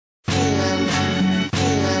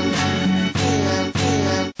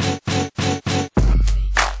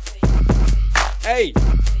Ei!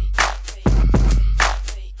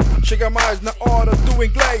 Chega mais na hora do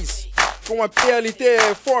inglês com a PLT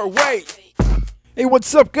 4-Way. Hey,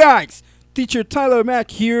 what's up, guys? Teacher Tyler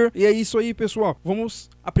Mack here. E é isso aí, pessoal.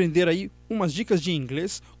 Vamos aprender aí umas dicas de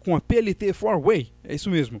inglês com a PLT 4-Way. É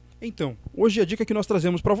isso mesmo. Então, hoje a dica que nós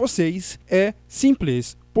trazemos para vocês é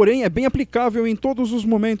simples, porém é bem aplicável em todos os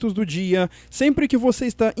momentos do dia. Sempre que você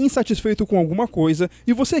está insatisfeito com alguma coisa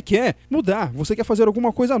e você quer mudar, você quer fazer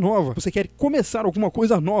alguma coisa nova, você quer começar alguma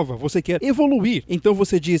coisa nova, você quer evoluir, então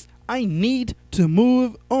você diz I need to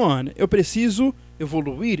move on. Eu preciso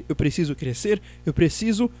evoluir, eu preciso crescer, eu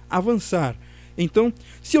preciso avançar. Então,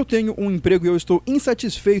 se eu tenho um emprego e eu estou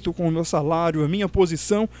insatisfeito com o meu salário, a minha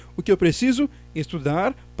posição, o que eu preciso?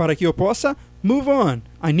 Estudar para que eu possa move on.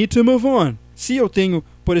 I need to move on. Se eu tenho,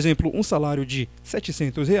 por exemplo, um salário de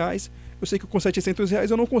R$700, eu sei que com R$700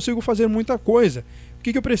 eu não consigo fazer muita coisa. O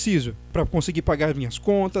que eu preciso? Para conseguir pagar minhas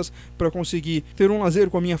contas, para conseguir ter um lazer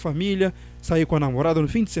com a minha família, sair com a namorada no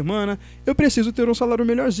fim de semana, eu preciso ter um salário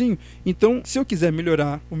melhorzinho. Então, se eu quiser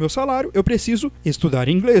melhorar o meu salário, eu preciso estudar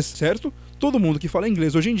inglês, certo? Todo mundo que fala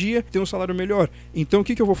inglês hoje em dia tem um salário melhor. Então, o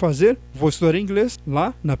que eu vou fazer? Vou estudar inglês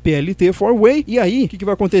lá na PLT 4-Way. E aí, o que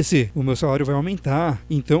vai acontecer? O meu salário vai aumentar.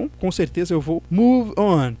 Então, com certeza, eu vou move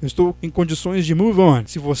on. Eu estou em condições de move on.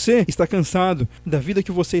 Se você está cansado da vida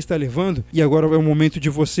que você está levando e agora é o momento de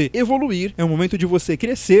você evoluir, é o momento de você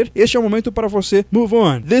crescer, este é o momento para você move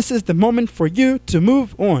on. This is the moment for you to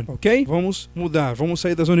move on, ok? Vamos mudar, vamos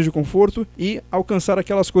sair da zona de conforto e alcançar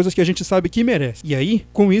aquelas coisas que a gente sabe que merece. E aí,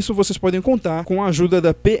 com isso, vocês podem contar com a ajuda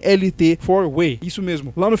da PLT 4-Way. Isso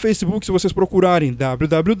mesmo. Lá no Facebook, se vocês procurarem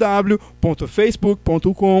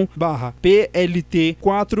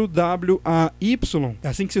www.facebook.com/PLT4WAY, é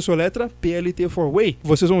assim que se soletra PLT 4-Way,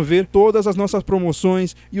 vocês vão ver todas as nossas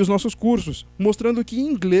promoções e os nossos cursos, mostrando que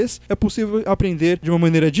inglês é possível aprender de uma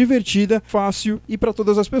maneira divertida, fácil e para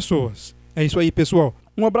todas as pessoas. É isso aí, pessoal.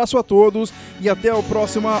 Um abraço a todos e até a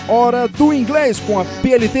próxima Hora do Inglês com a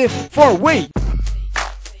PLT 4-Way.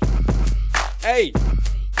 Ei!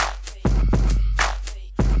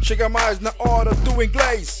 Chega mais na hora do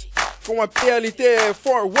inglês com a PLT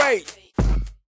 4-Way.